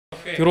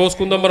ഫിറോസ്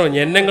കുന്നമ്പറം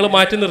എന്നെ നിങ്ങൾ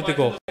മാറ്റി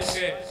നിർത്തിക്കോ.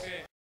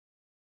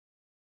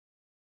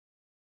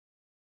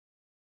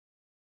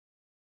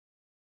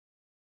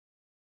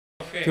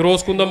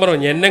 ഫിറോസ് കുന്നമ്പറം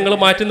എന്നെ നിങ്ങൾ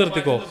മാറ്റി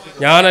നിർത്തിക്കോ.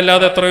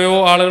 ഞാനല്ലാതെ എത്രയോ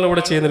ആളുകൾ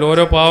ഇവിടെ ചെയ്യുന്നില്ല.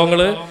 ഓരോ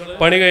പാവങ്ങൾ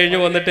പണി കഴിഞ്ഞ്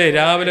വന്നിട്ട്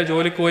രാവിലെ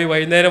ജോലിക്ക് പോയി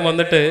വൈകുന്നേരം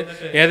വന്നിട്ട്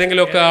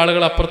ഏതെങ്കിലുമൊക്കെ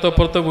ആളുകൾ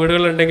അപ്പുറത്തപ്പുറത്ത്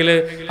വീടുകളുണ്ടെങ്കിൽ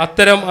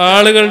അത്തരം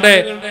ആളുകളുടെ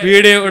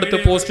വീഡിയോ എടുത്ത്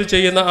പോസ്റ്റ്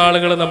ചെയ്യുന്ന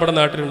ആളുകൾ നമ്മുടെ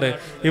നാട്ടിലുണ്ട്.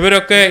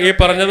 ഇവരൊക്കെ ഈ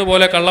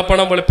പറഞ്ഞതുപോലെ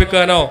കള്ളപ്പണം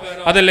വെളുപ്പിക്കാനോ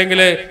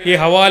അതല്ലെങ്കിൽ ഈ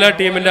ഹവാല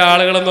ടീമിന്റെ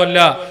ആളുകളൊന്നും അല്ല.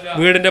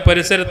 വീടിന്റെ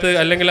പരിസരത്ത്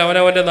അല്ലെങ്കിൽ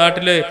അവനവന്റെ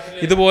നാട്ടിൽ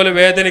ഇതുപോലെ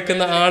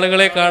വേദനിക്കുന്ന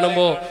ആളുകളെ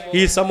കാണുമ്പോൾ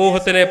ഈ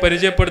സമൂഹത്തിനെ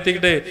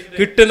പരിചയപ്പെടുത്തിയിട്ട്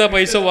കിട്ടുന്ന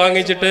പൈസ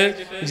വാങ്ങിച്ചിട്ട്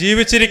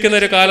ജീവിച്ചിരിക്കുന്ന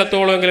ഒരു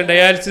കാലത്തോളമെങ്കിലും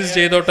ഡയാലിസിസ്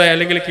ചെയ്തോട്ടെ,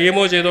 അല്ലെങ്കിൽ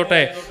കീമോ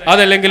ചെയ്തോട്ടെ,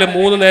 അതല്ലെങ്കിൽ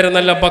 3 നേരം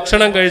നല്ല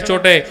ഭക്ഷണം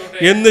കഴിച്ചോട്ടെ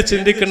എന്ന്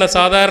ചിന്തിക്കുന്ന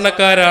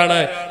സാധാരണക്കാരാണ്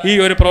ഈ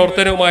ഒരു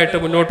പ്രവർത്തനവുമായിട്ട്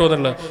മുന്നോട്ട്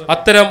വന്നിട്ടുള്ളത്.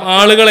 അത്തരം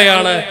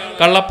ആളുകളെയാണ്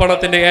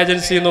കള്ളപ്പണത്തിന്റെ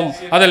ഏജൻസി എന്നും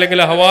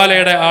അതല്ലെങ്കിൽ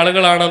ഹവാലയുടെ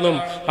ആളുകളാണെന്നും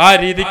ആ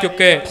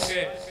രീതിക്കൊക്കെ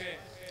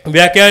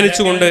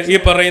വ്യാഖ്യാനിച്ചുകൊണ്ട് ഈ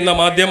പറയുന്ന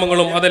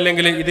മാധ്യമങ്ങളും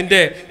അതല്ലെങ്കിൽ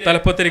ഇതിന്റെ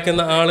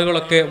തലപ്പത്തിരിക്കുന്ന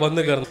ആളുകളൊക്കെ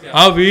വന്നു കയറുന്നു.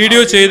 ആ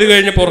വീഡിയോ ചെയ്തു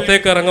കഴിഞ്ഞ്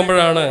പുറത്തേക്ക്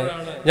ഇറങ്ങുമ്പോഴാണ്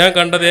ഞാൻ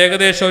കണ്ടത്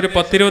ഏകദേശം ഒരു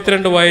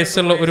 10-22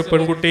 വയസ്സുള്ള ഒരു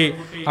പെൺകുട്ടി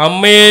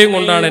അമ്മയെയും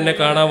കൊണ്ടാണ് എന്നെ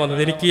കാണാൻ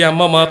വന്നത്. എനിക്ക് ഈ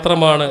അമ്മ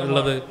മാത്രമാണ്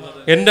ഉള്ളത്.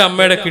 എൻ്റെ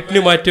അമ്മയുടെ കിഡ്നി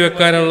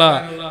മാറ്റിവെക്കാനുള്ള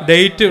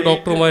ഡേറ്റ്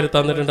ഡോക്ടർമാർ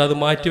തന്നിട്ടുണ്ട്. അത്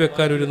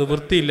മാറ്റിവെക്കാൻ ഒരു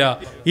നിവൃത്തിയില്ല.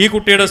 ഈ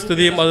കുട്ടിയുടെ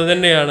സ്ഥിതിയും അത്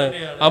തന്നെയാണ്.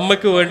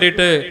 അമ്മയ്ക്ക്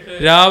വേണ്ടിയിട്ട്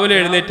രാവിലെ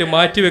എഴുന്നേറ്റ്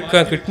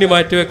മാറ്റിവെക്കാൻ കിഡ്നി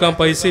മാറ്റിവെക്കാൻ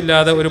പൈസ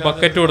ഇല്ലാതെ ഒരു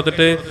ബക്കറ്റ്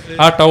കൊടുത്തിട്ട്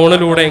ആ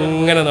ടൗണിലൂടെ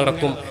എങ്ങനെ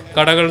നടക്കും.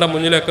 കടകളുടെ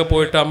മുന്നിലൊക്കെ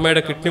പോയിട്ട്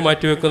അമ്മയുടെ കിഡ്നി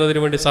മാറ്റിവെക്കുന്നതിന്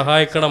വേണ്ടി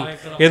സഹായിക്കണം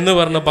എന്ന്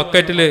പറഞ്ഞ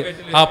ബക്കറ്റിൽ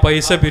ആ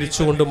പൈസ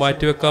പിരിച്ചുകൊണ്ട്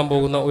മാറ്റിവെക്കാൻ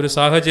പോകുന്ന ഒരു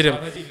സാഹചര്യം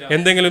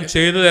എന്തെങ്കിലും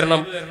ചെയ്തു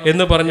തരണം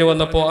എന്ന് പറഞ്ഞു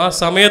വന്നപ്പോൾ ആ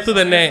സമയത്ത്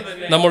തന്നെ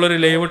നമ്മളൊരു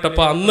ലൈവ്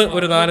ഇട്ടപ്പോൾ അന്ന്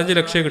ഒരു 4-5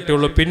 ലക്ഷം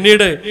കിട്ടിയുള്ളൂ.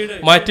 പിന്നീട്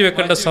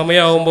മാറ്റിവെക്കേണ്ട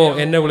സമയമാകുമ്പോൾ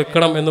എന്നെ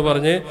വിളിക്കണം എന്ന്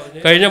പറഞ്ഞ്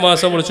കഴിഞ്ഞ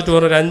മാസം വിളിച്ചിട്ട്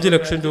പറഞ്ഞ 5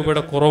 ലക്ഷം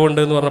രൂപയുടെ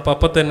കുറവുണ്ട് എന്ന് പറഞ്ഞപ്പോൾ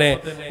അപ്പം തന്നെ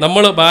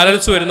നമ്മൾ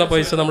ബാലൻസ് വരുന്ന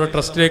പൈസ നമ്മൾ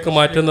ട്രസ്റ്റിലേക്ക്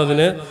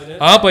മാറ്റുന്നതിന്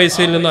ആ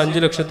പൈസയിൽ നിന്ന്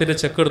 5 ലക്ഷത്തിന്റെ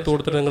ചെക്ക് എടുത്തു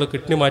കൊടുത്തിട്ട് നിങ്ങൾ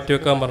കിഡ്നി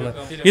മാറ്റിവെക്കാൻ പറഞ്ഞു.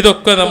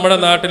 ഇതൊക്കെ നമ്മുടെ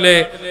നാട്ടിലെ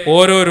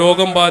ഓരോ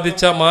രോഗം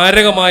ബാധിച്ച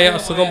മാരകമായ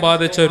അസുഖം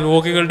ബാധിച്ച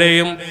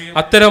രോഗികളുടെയും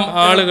അത്തരം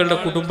ആളുകളുടെ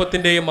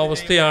കുടുംബത്തിന്റെയും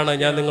അവസ്ഥയാണ്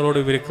ഞാൻ നിങ്ങളോട്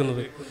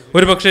വിവരിക്കുന്നത്.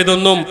 ഒരുപക്ഷെ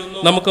ഇതൊന്നും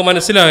നമുക്ക്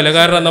മനസ്സിലാവില്ല.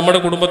 കാരണം നമ്മുടെ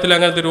കുടുംബത്തിൽ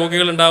അങ്ങനത്തെ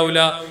രോഗികൾ ഉണ്ടാവില്ല.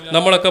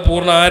 നമ്മളൊക്കെ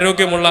പൂർണ്ണ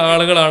ആരോഗ്യമുള്ള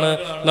ആളുകളാണ്.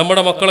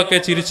 നമ്മുടെ മക്കളൊക്കെ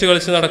ചിരിച്ചു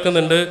കളിച്ച്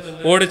നടക്കുന്നുണ്ട്,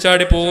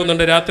 ഓടിച്ചാടി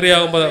പോകുന്നുണ്ട്.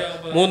 രാത്രിയാകുമ്പോൾ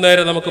 3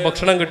 നേരം നമുക്ക്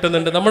ഭക്ഷണം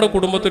കിട്ടുന്നുണ്ട്. നമ്മുടെ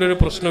കുടുംബത്തിലൊരു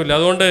പ്രശ്നമില്ല.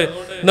 അതുകൊണ്ട്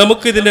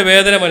നമുക്ക് ഇതിന്റെ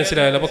വേദന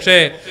മനസ്സിലാവില്ല. പക്ഷേ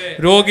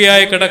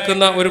രോഗിയായി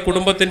കിടക്കുന്ന ഒരു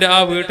കുടുംബത്തിന്റെ ആ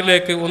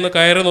വീട്ടിലേക്ക് ഒന്ന്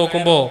കയറി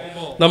നോക്കുമ്പോൾ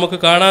നമുക്ക്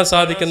കാണാൻ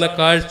സാധിക്കുന്ന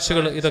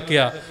കാഴ്ചകൾ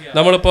ഇതൊക്കെയാ.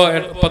 നമ്മളിപ്പോൾ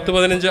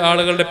 10-15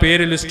 ആളുകളുടെ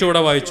പേര് ലിസ്റ്റ്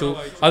ഇവിടെ വായിച്ചു.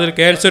 അതിൽ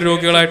ക്യാൻസർ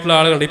രോഗികളായിട്ടുള്ള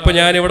ആളുകളുണ്ട്. ഇപ്പൊ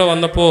ഞാനിവിടെ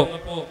വന്നപ്പോൾ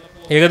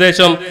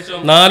ഏകദേശം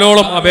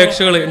 4ഓളം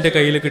അപേക്ഷകൾ എൻ്റെ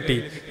കയ്യിൽ കിട്ടി.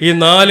 ഈ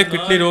 4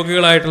 കിഡ്നി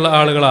രോഗികളായിട്ടുള്ള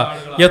ആളുകളാ.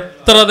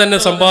 എത്ര തന്നെ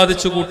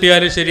സമ്പാദിച്ചു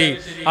കൂട്ടിയാലും ശരി,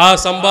 ആ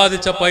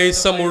സമ്പാദിച്ച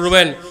പൈസ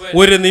മുഴുവൻ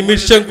ഒരു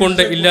നിമിഷം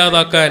കൊണ്ട്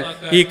ഇല്ലാതാക്കാൻ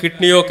ഈ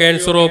കിഡ്നിയോ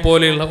ക്യാൻസറോ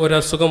പോലെയുള്ള ഒരു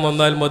അസുഖം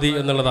വന്നാൽ മതി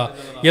എന്നുള്ളതാ.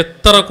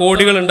 എത്ര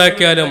കോടികൾ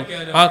ഉണ്ടാക്കിയാലും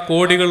ആ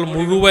കോടികൾ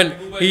മുഴുവൻ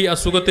ഈ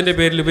അസുഖത്തിന്റെ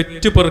പേരിൽ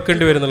വിറ്റ്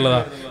പെറുക്കേണ്ടി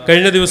വരുന്നുള്ളതാ.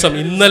 കഴിഞ്ഞ ദിവസം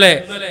ഇന്നലെ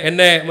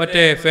എന്നെ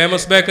മറ്റേ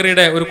ഫേമസ്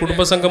ബേക്കറിയുടെ ഒരു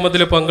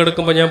കുടുംബസംഗമത്തിൽ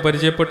പങ്കെടുക്കുമ്പോൾ ഞാൻ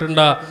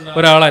പരിചയപ്പെട്ടിട്ടുണ്ട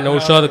ഒരാളാണ്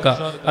നൗഷാദ് ക.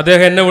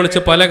 അദ്ദേഹം എന്നെ വിളിച്ച്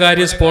പല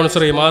കാര്യം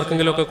സ്പോൺസർ ചെയ്യും.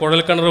 ആർക്കെങ്കിലും ഒക്കെ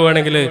കുഴൽക്കിണർ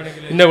വേണമെങ്കിൽ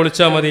എന്നെ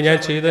വിളിച്ചാൽ മതി, ഞാൻ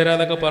ചെയ്തു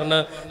തരാന്നൊക്കെ പറഞ്ഞ്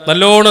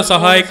നല്ലോണം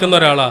സഹായിക്കുന്ന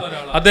ഒരാളാണ്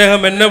അദ്ദേഹം.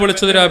 എന്നെ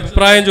വിളിച്ചതൊരു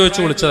അഭിപ്രായം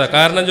ചോദിച്ചു വിളിച്ചതാ.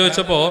 കാരണം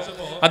ചോദിച്ചപ്പോൾ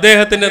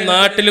അദ്ദേഹത്തിന്റെ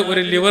നാട്ടിൽ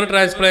ഒരു ലിവർ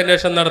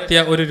ട്രാൻസ്പ്ലാന്റേഷൻ നടത്തിയ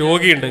ഒരു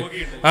രോഗിയുണ്ട്.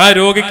 ആ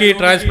രോഗിക്ക് ഈ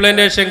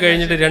ട്രാൻസ്പ്ലാന്റേഷൻ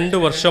കഴിഞ്ഞിട്ട്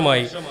 2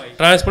 വർഷമായി.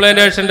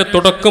 ട്രാൻസ്പ്ലാന്റേഷന്റെ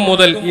തുടക്കം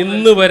മുതൽ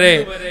ഇന്ന് വരെ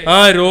ആ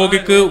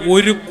രോഗിക്ക്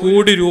 1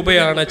 കോടി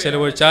രൂപയാണ്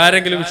ചെലവഴിച്ചത്.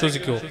 ആരെങ്കിലും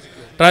വിശ്വസിക്കുമോ?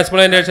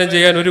 ട്രാൻസ്പ്ലാന്റേഷൻ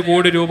ചെയ്യാൻ 1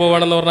 കോടി രൂപ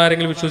വേണമെന്ന് പറഞ്ഞാൽ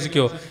ആരെങ്കിലും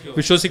വിശ്വസിക്കുമോ?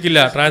 വിശ്വസിക്കില്ല.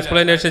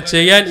 ട്രാൻസ്പ്ലാന്റേഷൻ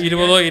ചെയ്യാൻ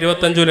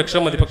 20-25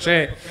 ലക്ഷം മതി. പക്ഷേ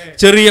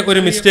ചെറിയ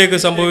ഒരു മിസ്റ്റേക്ക്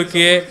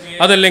സംഭവിക്കുകയെ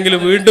അതല്ലെങ്കിൽ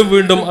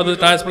വീണ്ടും അത്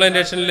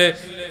ട്രാൻസ്പ്ലാന്റേഷനിൽ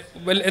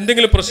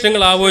എന്തെങ്കിലും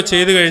പ്രശ്നങ്ങളാവുകയോ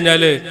ചെയ്തു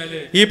കഴിഞ്ഞാൽ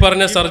ഈ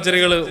പറഞ്ഞ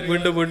സർജറികൾ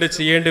വീണ്ടും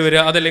ചെയ്യേണ്ടി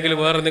വരിക, അതല്ലെങ്കിൽ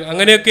വേറെ എന്തെങ്കിലും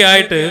അങ്ങനെയൊക്കെ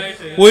ആയിട്ട്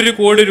 1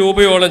 കോടി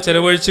രൂപയോളം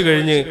ചെലവഴിച്ചു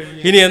കഴിഞ്ഞ്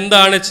ഇനി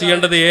എന്താണ്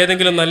ചെയ്യേണ്ടത്,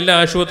 ഏതെങ്കിലും നല്ല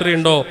ആശുപത്രി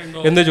ഉണ്ടോ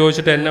എന്ന്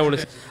ചോദിച്ചിട്ട് എന്നെ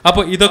വിളിച്ചു.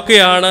 അപ്പോൾ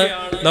ഇതൊക്കെയാണ്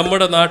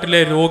നമ്മുടെ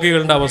നാട്ടിലെ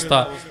രോഗികളുടെ അവസ്ഥ.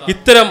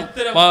 ഇത്തരം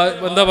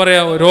എന്താ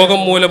പറയാ രോഗം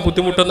മൂലം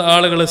ബുദ്ധിമുട്ടുന്ന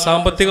ആളുകൾ,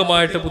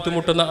 സാമ്പത്തികമായിട്ട്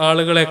ബുദ്ധിമുട്ടുന്ന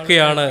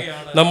ആളുകളെയൊക്കെയാണ്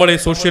നമ്മൾ ഈ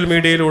സോഷ്യൽ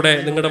മീഡിയയിലൂടെ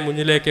നിങ്ങളുടെ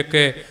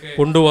മുന്നിലേക്കൊക്കെ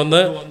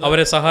കൊണ്ടുവന്ന്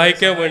അവരെ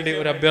സഹായിക്കാൻ വേണ്ടി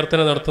ഒരു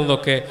അഭ്യർത്ഥന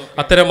നടത്തുന്നതൊക്കെ.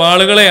 അത്തരം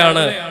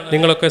ആളുകളെയാണ്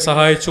നിങ്ങളൊക്കെ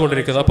സഹായിച്ചു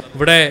കൊണ്ടിരിക്കുന്നത്. അപ്പൊ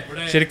ഇവിടെ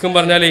ശരിക്കും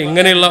പറഞ്ഞാൽ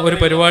ഇങ്ങനെയുള്ള ഒരു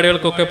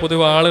പരിപാടികൾക്കൊക്കെ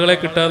പൊതുവെ ആളുകളെ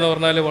കിട്ടുക എന്ന്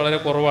പറഞ്ഞാൽ വളരെ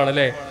കുറവാണ്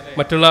അല്ലേ.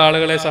 മറ്റുള്ള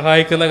ആളുകളെ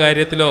സഹായിക്കുന്ന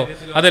കാര്യത്തിലോ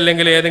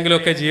അതല്ലെങ്കിൽ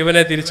ഏതെങ്കിലുമൊക്കെ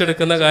ജീവനെ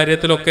തിരിച്ചെടുക്കുന്ന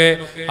കാര്യത്തിലൊക്കെ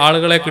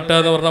ആളുകളെ കിട്ടുക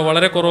എന്ന് പറഞ്ഞാൽ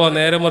വളരെ കുറവാണ്.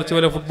 നേരെ മറിച്ച്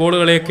പോലെ ഫുട്ബോൾ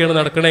കളിയൊക്കെയാണ്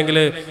നടക്കണമെങ്കിൽ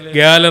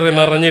ഗ്യാലറി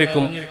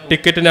നിറഞ്ഞിരിക്കും.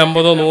 ടിക്കറ്റിന്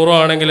 50-100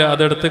 ആണെങ്കിൽ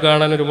അതെടുത്ത്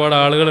കാണാൻ ഒരുപാട്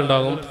ആളുകൾ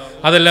ഉണ്ടാകും.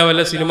 അതല്ല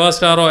വല്ല സിനിമാ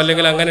സ്റ്റാറോ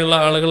അല്ലെങ്കിൽ അങ്ങനെയുള്ള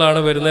ആളുകളാണ്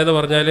വരുന്നതെന്ന്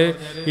പറഞ്ഞാൽ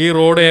ഈ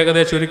റോഡ്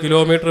ഏകദേശം 1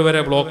 കിലോമീറ്റർ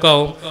വരെ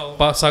ബ്ലോക്കാവും.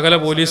 സകല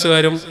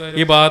പോലീസുകാരും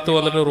ഈ ഭാഗത്ത്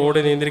വന്നിട്ട് റോഡ്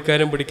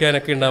നിയന്ത്രിക്കാനും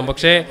പിടിക്കാനൊക്കെ ഉണ്ടാകും.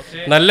 പക്ഷേ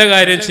നല്ല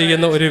കാര്യം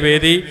ചെയ്യുന്ന ഒരു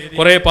വേദി,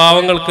 കുറേ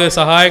പാവങ്ങൾക്ക്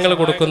സഹായങ്ങൾ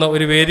കൊടുക്കുന്ന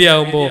ഒരു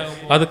വേദിയാകുമ്പോൾ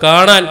അത്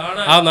കാണാൻ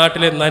ആ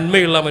നാട്ടിലെ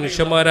നന്മയുള്ള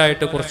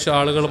മനുഷ്യന്മാരായിട്ട് കുറച്ച്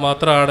ആളുകൾ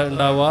മാത്രമാണ്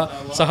ഉണ്ടാവുക.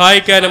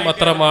 സഹായിക്കാനും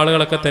അത്തരം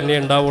ആളുകളൊക്കെ തന്നെ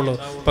ഉണ്ടാവുള്ളൂ.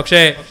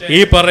 പക്ഷേ ഈ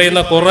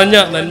പറയുന്ന കുറഞ്ഞ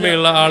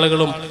നന്മയുള്ള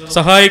ആളുകളും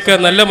സഹായിക്കാൻ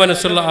നല്ല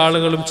മനസ്സുള്ള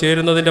ആളുകളും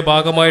ചേരുന്നതിൻ്റെ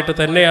ഭാഗമായിട്ട്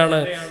തന്നെയാണ്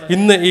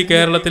ഇന്ന് ഈ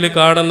കേരളത്തിൽ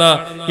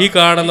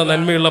കാണുന്ന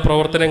നന്മയുള്ള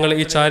പ്രവർത്തനങ്ങൾ,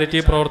 ഈ ചാരിറ്റി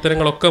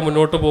പ്രവർത്തനങ്ങളൊക്കെ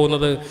മുന്നോട്ട്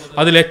പോകുന്നത്.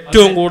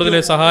 അതിലേറ്റവും കൂടുതൽ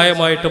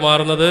സഹായമായിട്ട്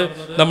മാറുന്നത്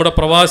നമ്മുടെ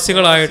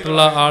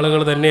പ്രവാസികളായിട്ടുള്ള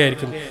ആളുകൾ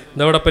തന്നെയായിരിക്കും.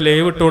 ഇതവിടെ ഇപ്പോൾ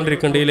ലൈവ്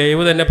ഇട്ടുകൊണ്ടിരിക്കുന്നുണ്ട്. ഈ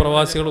ലൈവ് തന്നെ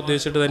പ്രവാസികൾ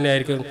ഉദ്ദേശിച്ചിട്ട്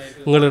തന്നെയായിരിക്കും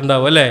നിങ്ങൾ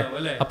ഉണ്ടാവും അല്ലേ?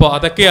 അപ്പോൾ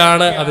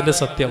അതൊക്കെയാണ് അതിൻ്റെ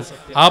സത്യം.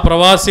 ആ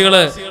പ്രവാസികൾ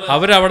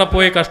അവരവിടെ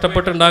പോയി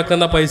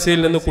കഷ്ടപ്പെട്ടുണ്ടാക്കുന്ന പൈസയിൽ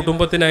നിന്ന്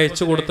കുടുംബത്തിന്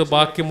അയച്ചു കൊടുത്ത്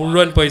ബാക്കി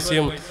മുഴുവൻ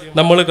പൈസയും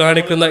നമ്മൾ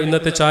കാണിക്കുന്ന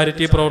ഇന്നത്തെ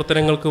ചാരിറ്റി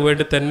പ്രവർത്തനങ്ങൾക്ക്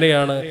വേണ്ടി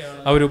തന്നെയാണ്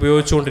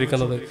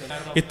അവരുപയോഗിച്ചുകൊണ്ടിരിക്കുന്നത്.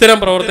 ഇത്തരം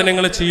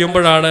പ്രവർത്തനങ്ങൾ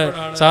ചെയ്യുമ്പോഴാണ്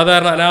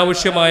സാധാരണ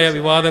അനാവശ്യമായ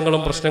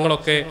വിവാദങ്ങളും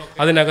പ്രശ്നങ്ങളൊക്കെ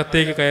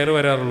അതിനകത്തേക്ക് കയറി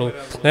വരാറുള്ളൂ.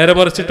 നേരെ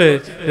മറിച്ചിട്ട്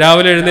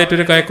രാവിലെ എഴുന്നേറ്റ്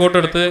ഒരു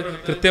കൈക്കോട്ടെടുത്ത്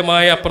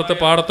കൃത്യമായി അപ്പുറത്ത്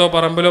പാടത്തോ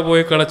പറമ്പിലോ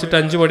പോയി കളിച്ചിട്ട്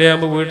 5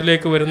 മണിയാകുമ്പോൾ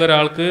വീട്ടിലേക്ക് വരുന്ന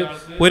ഒരാൾക്ക്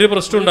ഒരു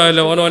പ്രശ്നം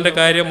ഉണ്ടാവില്ല. ഓൻ്റെ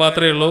കാര്യം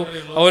മാത്രമേ ഉള്ളൂ.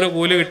 അവന്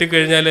കൂലി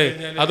കിട്ടിക്കഴിഞ്ഞാൽ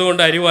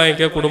അതുകൊണ്ട് അരി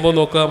വാങ്ങിക്കുക, കുടുംബം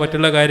നോക്കുക,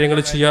 മറ്റുള്ള കാര്യങ്ങൾ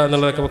ചെയ്യുക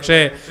എന്നുള്ളതൊക്കെ. പക്ഷേ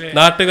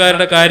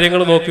നാട്ടുകാരുടെ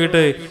കാര്യങ്ങൾ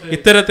നോക്കിയിട്ട്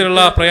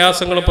ഇത്തരത്തിലുള്ള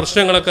പ്രയാസങ്ങളും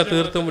പ്രശ്നങ്ങളൊക്കെ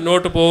തീർത്ത്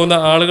മുന്നോട്ട് പോകുന്ന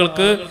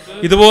ആളുകൾക്ക്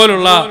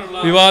ഇതുപോലുള്ള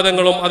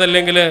വിവാദങ്ങളും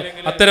അതല്ലെങ്കിൽ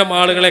അത്തരം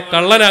ആളുകളെ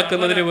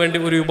കള്ളനാക്കുന്നതിന് വേണ്ടി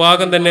ഒരു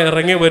വിഭാഗം തന്നെ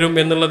ഇറങ്ങി വരും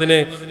എന്നുള്ളതിന്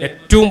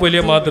ഏറ്റവും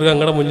വലിയ മാതൃക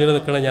ഞങ്ങളുടെ മുന്നിൽ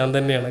നിൽക്കുന്ന ഞാൻ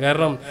തന്നെയാണ്.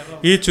 കാരണം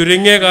ഈ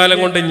ചുരുങ്ങിയ കാലം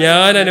കൊണ്ട്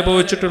ഞാൻ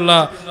അനുഭവിച്ചിട്ടുള്ള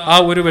ആ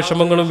ഒരു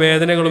വിഷമങ്ങളും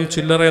വേദനകളും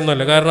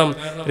ചില്ലറയൊന്നുമല്ല. കാരണം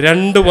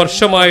 2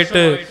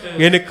 വർഷമായിട്ട്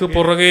എനിക്ക്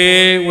പുറകെ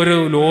ഒരു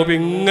ലോബി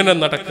ഇങ്ങനെ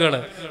നടക്കുകയാണ്.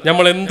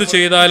 നമ്മൾ എന്ത്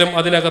ചെയ്താലും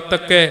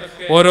അതിനകത്തൊക്കെ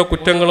ഓരോ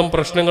കുറ്റങ്ങളും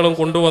പ്രശ്നങ്ങളും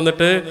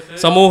കൊണ്ടുവന്നിട്ട്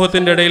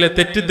സമൂഹത്തിൻ്റെ ഇടയിൽ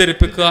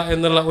തെറ്റിദ്ധരിപ്പിക്കുക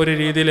എന്നുള്ള ഒരു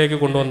രീതിയിലേക്ക്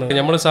കൊണ്ടുവന്നത്.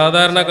 നമ്മൾ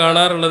സാധാരണ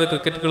കാണാറുള്ളത്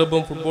ക്രിക്കറ്റ്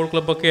ക്ലബ്ബും ഫുട്ബോൾ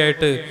ക്ലബ്ബൊക്കെ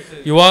ആയിട്ട്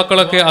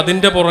യുവാക്കളൊക്കെ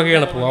അതിൻ്റെ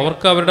പുറകെയാണ് പോകുക.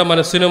 അവർക്ക് അവരുടെ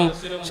മനസ്സിനും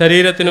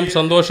ശരീരത്തിനും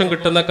സന്തോഷം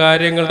കിട്ടുന്ന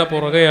കാര്യങ്ങളുടെ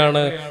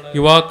പുറകെയാണ്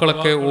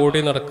യുവാക്കളൊക്കെ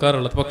ഓടി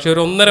നടക്കാറുള്ളത്. പക്ഷെ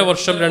ഒരു 1.5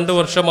 വർഷം 2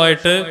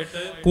 വർഷമായിട്ട്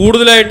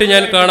കൂടുതലായിട്ട്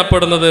ഞാൻ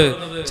കാണപ്പെടുന്നത്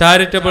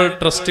ചാരിറ്റബിൾ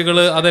ട്രസ്റ്റുകൾ,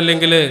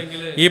 അതല്ലെങ്കിൽ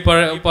ഈ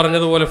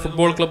പറഞ്ഞതുപോലെ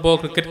ഫുട്ബോൾ ക്ലബ്ബോ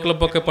ക്രിക്കറ്റ്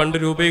ക്ലബ്ബൊക്കെ പണ്ട്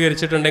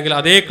രൂപീകരിച്ചിട്ടുണ്ടെങ്കിൽ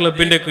അതേ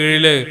ക്ലബിൻ്റെ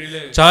കീഴിൽ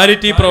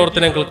ചാരിറ്റി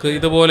പ്രവർത്തനങ്ങൾക്ക്,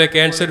 ഇതുപോലെ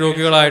ക്യാൻസർ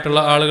രോഗികളായിട്ടുള്ള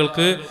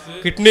ആളുകൾക്ക്,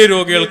 കിഡ്നി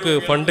രോഗികൾക്ക്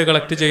ഫണ്ട്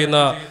കളക്ട് ചെയ്യുന്ന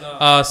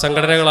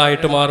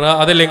സംഘടനകളായിട്ട് മാറുക,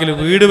 അതല്ലെങ്കിൽ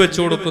വീട് വെച്ചു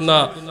കൊടുക്കുന്ന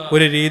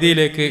ഒരു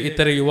രീതിയിലേക്ക്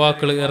ഇത്തരം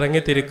യുവാക്കൾ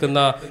ഇറങ്ങിത്തിരിക്കുന്ന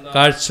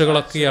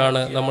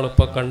കാഴ്ചകളൊക്കെയാണ്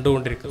നമ്മളിപ്പോൾ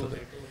കണ്ടുകൊണ്ടിരിക്കുന്നത്.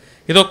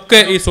 ഇതൊക്കെ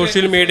ഈ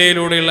സോഷ്യൽ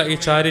മീഡിയയിലൂടെയുള്ള ഈ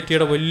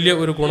ചാരിറ്റിയുടെ വലിയ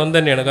ഒരു ഗുണം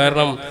തന്നെയാണ്.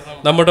 കാരണം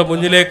നമ്മുടെ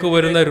മുന്നിലേക്ക്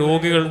വരുന്ന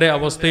രോഗികളുടെ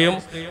അവസ്ഥയും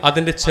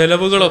അതിൻ്റെ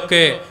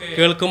ചെലവുകളൊക്കെ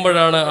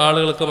കേൾക്കുമ്പോഴാണ്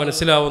ആളുകൾക്ക്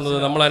മനസ്സിലാവുന്നത്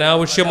നമ്മൾ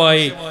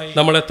അനാവശ്യമായി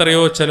നമ്മൾ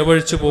എത്രയോ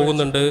ചെലവഴിച്ചു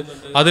പോകുന്നുണ്ട്.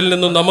 അതിൽ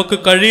നിന്നും നമുക്ക്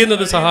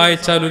കഴിയുന്നത്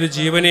സഹായിച്ചാൽ ഒരു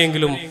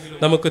ജീവനെയെങ്കിലും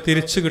നമുക്ക്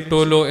തിരിച്ചു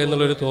കിട്ടുമല്ലോ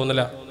എന്നുള്ളൊരു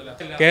തോന്നലാണ്.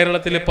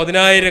 കേരളത്തിൽ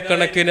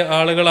 10,000-കണക്കിന്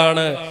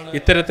ആളുകളാണ്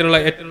ഇത്തരത്തിലുള്ള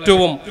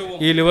ഏറ്റവും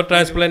ഈ ലിവർ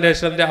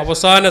ട്രാൻസ്പ്ലാന്റേഷൻ്റെ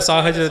അവസാന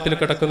സാഹചര്യത്തിൽ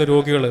കിടക്കുന്ന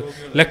രോഗികൾ.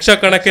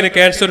 ലക്ഷക്കണക്കിന്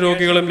ക്യാൻസർ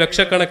രോഗികളും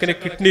ലക്ഷക്കണക്കിന്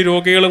കിഡ്നി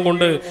രോഗികളും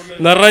കൊണ്ട്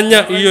നിറഞ്ഞ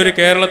ഈ ഒരു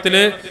കേരളത്തിൽ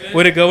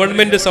ഒരു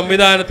ഗവൺമെൻറ്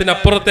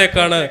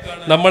സംവിധാനത്തിനപ്പുറത്തേക്കാണ്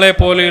നമ്മളെ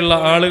പോലെയുള്ള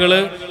ആളുകൾ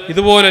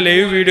ഇതുപോലെ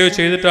ലൈവ് വീഡിയോ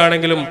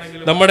ചെയ്തിട്ടാണെങ്കിലും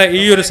നമ്മുടെ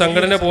ഈ ഒരു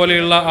സംഘടന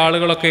പോലെയുള്ള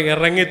ആളുകളൊക്കെ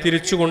ഇറങ്ങി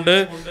തിരിച്ചുകൊണ്ട്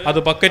അത്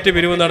ബക്കറ്റ്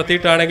പിരിവ്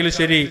നടത്തിയിട്ടാണെങ്കിലും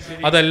ശരി,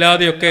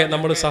 അതല്ലാതെയൊക്കെ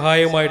നമ്മൾ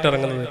സഹായവുമായിട്ട്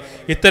ഇറങ്ങുന്നത്.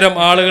 ഇത്തരം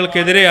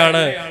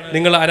ആളുകൾക്കെതിരെയാണ്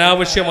നിങ്ങൾ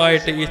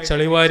അനാവശ്യമായിട്ട് ഈ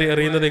ചളിവാരി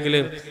എറിയുന്നതെങ്കിൽ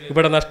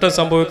ഇവിടെ നഷ്ടം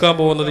സംഭവിക്കാൻ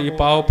പോകുന്നത് ഈ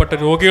പാവപ്പെട്ട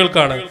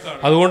രോഗികൾക്കാണ്.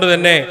 അതുകൊണ്ട്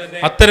തന്നെ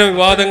അത്തരം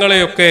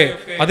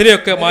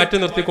അതിനെയൊക്കെ മാറ്റി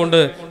നിർത്തിക്കൊണ്ട്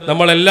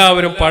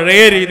നമ്മളെല്ലാവരും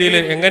പഴയ രീതിയിൽ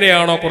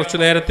എങ്ങനെയാണോ കുറച്ചു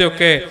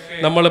നേരത്തെയൊക്കെ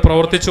നമ്മൾ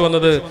പ്രവർത്തിച്ചു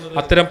വന്നത്,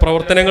 അത്തരം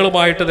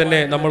പ്രവർത്തനങ്ങളുമായിട്ട് തന്നെ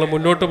നമ്മൾ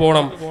മുന്നോട്ട്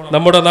പോകണം.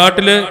 നമ്മുടെ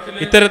നാട്ടിൽ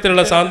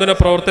ഇത്തരത്തിലുള്ള സാന്ത്വന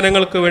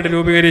പ്രവർത്തനങ്ങൾക്ക് വേണ്ടി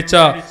രൂപീകരിച്ച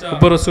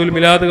റസൂൽ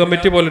മിലാദ്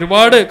കമ്മിറ്റി പോലെ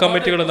ഒരുപാട്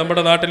കമ്മിറ്റികൾ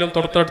നമ്മുടെ നാട്ടിലും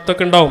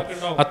തൊട്ടടുത്തൊക്കെ ഉണ്ടാവും.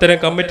 അത്തരം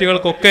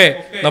കമ്മിറ്റികൾക്കൊക്കെ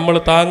നമ്മൾ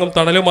താങ്ങും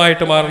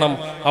തണലുമായിട്ട് മാറണം.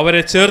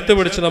 അവരെ ചേർത്ത്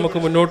പിടിച്ച് നമുക്ക്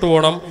മുന്നോട്ട്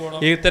പോകണം.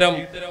 ഇത്തരം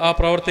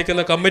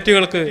പ്രവർത്തിക്കുന്ന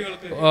കമ്മിറ്റികൾക്ക്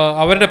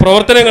അവരുടെ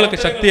പ്രവർത്തനങ്ങൾക്ക്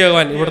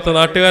ശക്തിയാകാൻ ഇവിടുത്തെ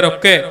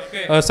നാട്ടുകാരൊക്കെ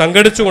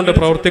സംഘടിച്ചുകൊണ്ട്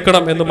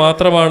പ്രവർത്തിക്കണം എന്ന്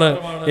മാത്രമാണ്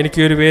എനിക്ക്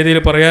ഈ ഒരു വേദിയിൽ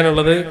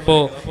പറയാനുള്ളത്.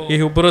 ഇപ്പോൾ ഈ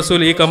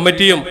റസൂൽ ഈ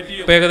കമ്മിറ്റിയും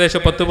ഇപ്പോൾ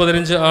ഏകദേശം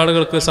 10-15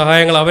 ആളുകൾക്ക്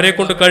സഹായങ്ങൾ അവരെ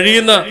കൊണ്ട്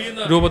കഴിയുന്ന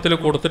രൂപത്തിൽ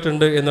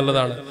കൊടുത്തിട്ടുണ്ട്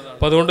എന്നുള്ളതാണ്.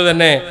 അപ്പോൾ അതുകൊണ്ട്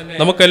തന്നെ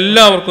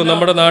നമുക്കെല്ലാവർക്കും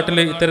നമ്മുടെ നാട്ടിൽ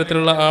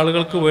ഇത്തരത്തിലുള്ള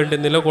ആളുകൾക്ക് വേണ്ടി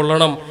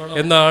നിലകൊള്ളണം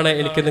എന്നാണ്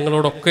എനിക്ക്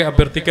നിങ്ങളോടൊക്കെ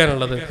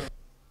അഭ്യർത്ഥിക്കാനുള്ളത്.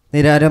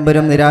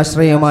 നിരാരംഭരും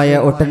നിരാശ്രയമായ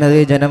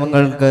ഒട്ടനവധി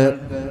ജനങ്ങൾക്ക്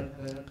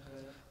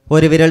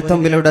ഒരു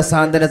വിരൽത്തുമ്പിലൂടെ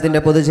സാന്ത്വനത്തിന്റെ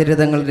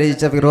പൊതുചരിതങ്ങൾ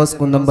രചിച്ച ഫിറോസ്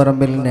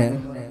കുന്നംപറമ്പിലിന്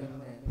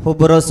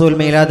ഹുബ്ബ് റസൂൽ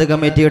മീലാദ്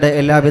കമ്മിറ്റിയുടെ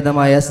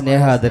എല്ലാവിധമായ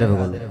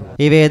സ്നേഹാദരവുകൾ.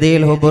 ഈ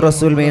വേദിയിൽ ഹുബ്ബ്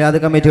റസൂൽ മീലാദ്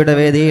കമ്മിറ്റിയുടെ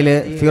വേദിയിൽ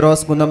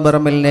ഫിറോസ്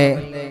കുന്നംപറമ്പിലിനെ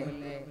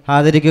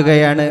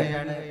ആദരിക്കുകയാണ്.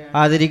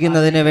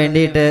 ആദരിക്കുന്നതിന്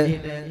വേണ്ടിയിട്ട്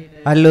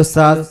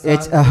ഉസ്താദ്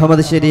എച്ച്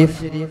അഹമ്മദ് ഷരീഫ്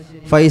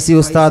ഫൈസി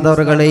ഉസ്താദ്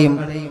അവരുകളെയും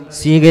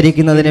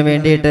സ്വീകരിക്കുന്നതിന്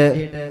വേണ്ടിയിട്ട്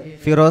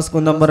ഫിറോസ്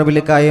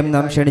കുന്നംപറമ്പിലിക്കായും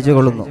നാം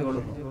ക്ഷണിച്ചുകൊള്ളുന്നു.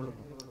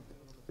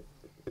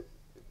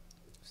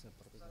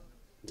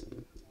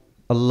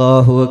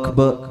 അല്ലാഹു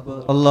അക്ബർ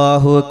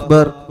അല്ലാഹു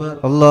അക്ബർ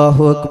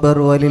അല്ലാഹു അക്ബർ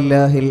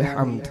വലില്ലാഹിൽ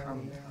ഹംദ്.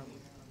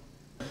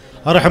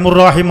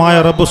 അർഹമുർറാഹിമായ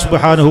റബ്ബ്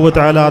സുബ്ഹാനഹു വ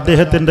തആല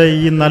അദ്ദേഹത്തിന്റെ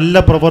ഈ നല്ല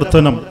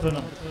പ്രവർത്തനം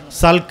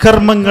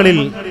സൽക്കർമ്മങ്ങളിൽ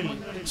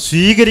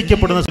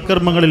സ്വീകരിക്കപ്പെടുന്ന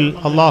സൽക്കർമ്മങ്ങളിൽ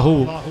അല്ലാഹു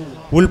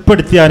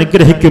ഉൾപ്പെടുത്തി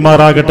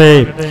അനുഗ്രഹിക്കുമാറാകട്ടെ,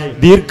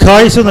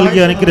 ദീർഘായുസ് നൽകി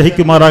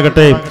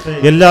അനുഗ്രഹിക്കുമാറാകട്ടെ.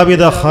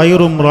 എല്ലാവിധ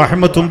ഹൈറും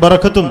റഹ്മത്തും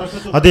ബറക്കത്തും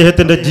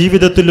അദ്ദേഹത്തിന്റെ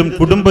ജീവിതത്തിലും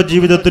കുടുംബ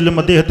ജീവിതത്തിലും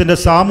അദ്ദേഹത്തിന്റെ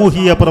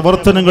സാമൂഹിക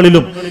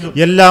പ്രവർത്തനങ്ങളിലും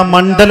എല്ലാ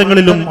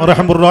മണ്ഡലങ്ങളിലും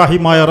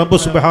റഹ്മുർറാഹിമായ റബ്ബ്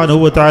സുബ്ഹാനഹു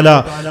വ തആല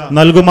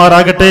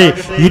നൽകുമാറാകട്ടെ.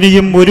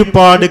 ഇനിയും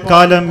ഒരുപാട്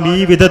കാലം ഈ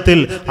വിധത്തിൽ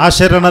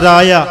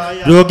അശരണരായ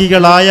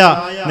രോഗികളായ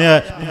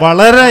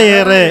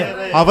വളരെയേറെ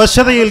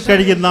അവശതയിൽ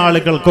കഴിയുന്ന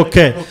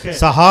ആളുകൾക്കൊക്കെ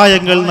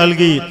സഹായങ്ങൾ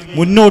നൽകി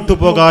മുന്നോട്ടു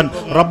പോകാൻ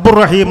റബ്ബുർ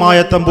റഹീമായ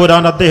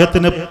തമ്പുരാൻ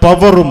അദ്ദേഹത്തിന്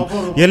പവറും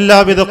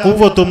എല്ലാവിധ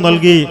ഖുവ്വത്തും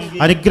നൽകി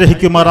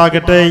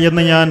അനുഗ്രഹിക്കുമാറാകട്ടെ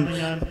എന്ന് ഞാൻ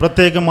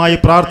പ്രത്യേകമായി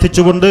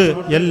പ്രാർത്ഥിച്ചുകൊണ്ട്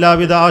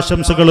എല്ലാവിധ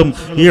ആശംസകളും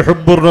ഈ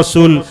ഹുബ്ബുർ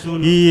റസൂൽ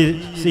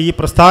ഈ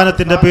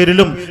പ്രസ്ഥാനത്തിന്റെ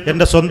പേരിലും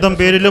എൻ്റെ സ്വന്തം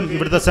പേരിലും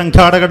ഇവിടുത്തെ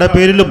സംഘാടകരുടെ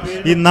പേരിലും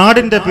ഈ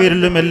നാടിൻ്റെ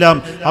പേരിലും എല്ലാം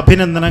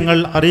അഭിനന്ദനങ്ങൾ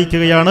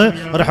അറിയിക്കുകയാണ്.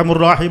 റഹ്മുർ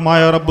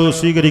റഹീമായ റബ്ബ്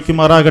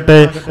സ്വീകരിക്കുമാറാകട്ടെ.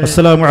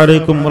 അസ്സലാമു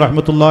അലൈക്കും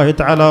വറഹ്മത്തുള്ളാഹി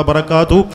തആല വബറകാതുഹു.